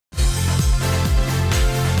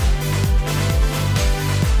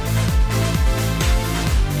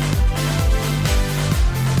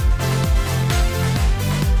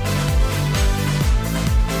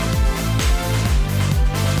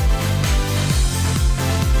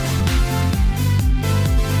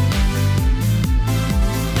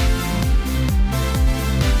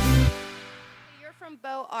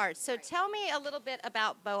Arts. So tell me a little bit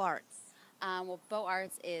about Beaux Arts. Well, Beaux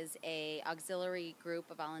Arts is a auxiliary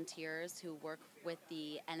group of volunteers who work with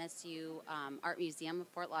the NSU Art Museum of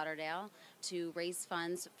Fort Lauderdale to raise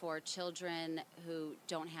funds for children who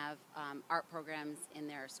don't have art programs in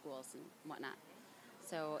their schools and whatnot.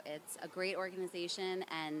 So it's a great organization,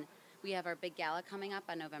 and we have our big gala coming up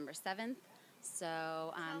on November 7th.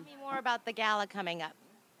 So Tell me more about the gala coming up.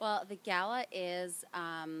 well, the gala is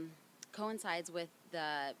coincides with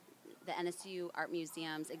the NSU Art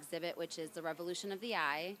Museum's exhibit, which is the Revolution of the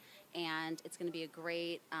Eye, and it's going to be a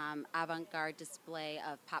great avant-garde display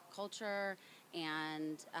of pop culture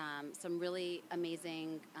and some really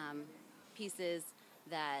amazing pieces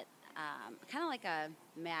that kind of like a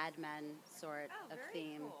Mad Men sort of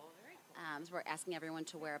theme. So we're asking everyone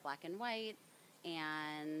to wear black and white,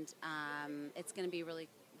 and it's going to be really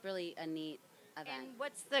a neat event. And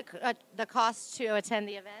what's the cost to attend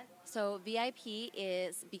the event? So VIP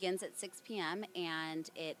begins at 6 p.m. and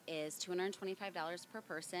it is $225 per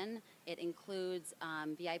person. It includes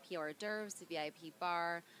VIP hors d'oeuvres, a VIP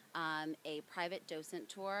bar, a private docent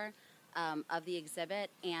tour of the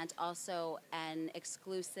exhibit, and also an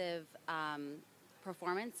exclusive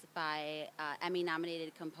performance by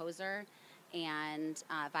Emmy-nominated composer and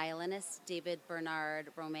violinist David Bernard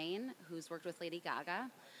Romaine, who's worked with Lady Gaga.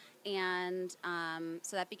 And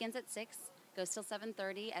so that begins at 6, goes till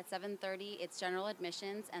 7:30. At 7:30, it's general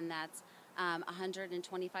admissions, and that's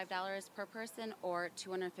 $125 per person or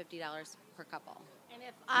 $250 per couple. And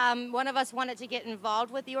if one of us wanted to get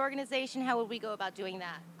involved with the organization, how would we go about doing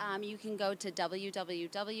that? You can go to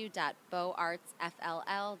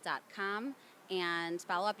www.beauxartsfll.com and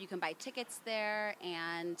follow up. You can buy tickets there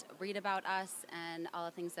and read about us and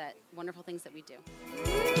all the wonderful things that we do.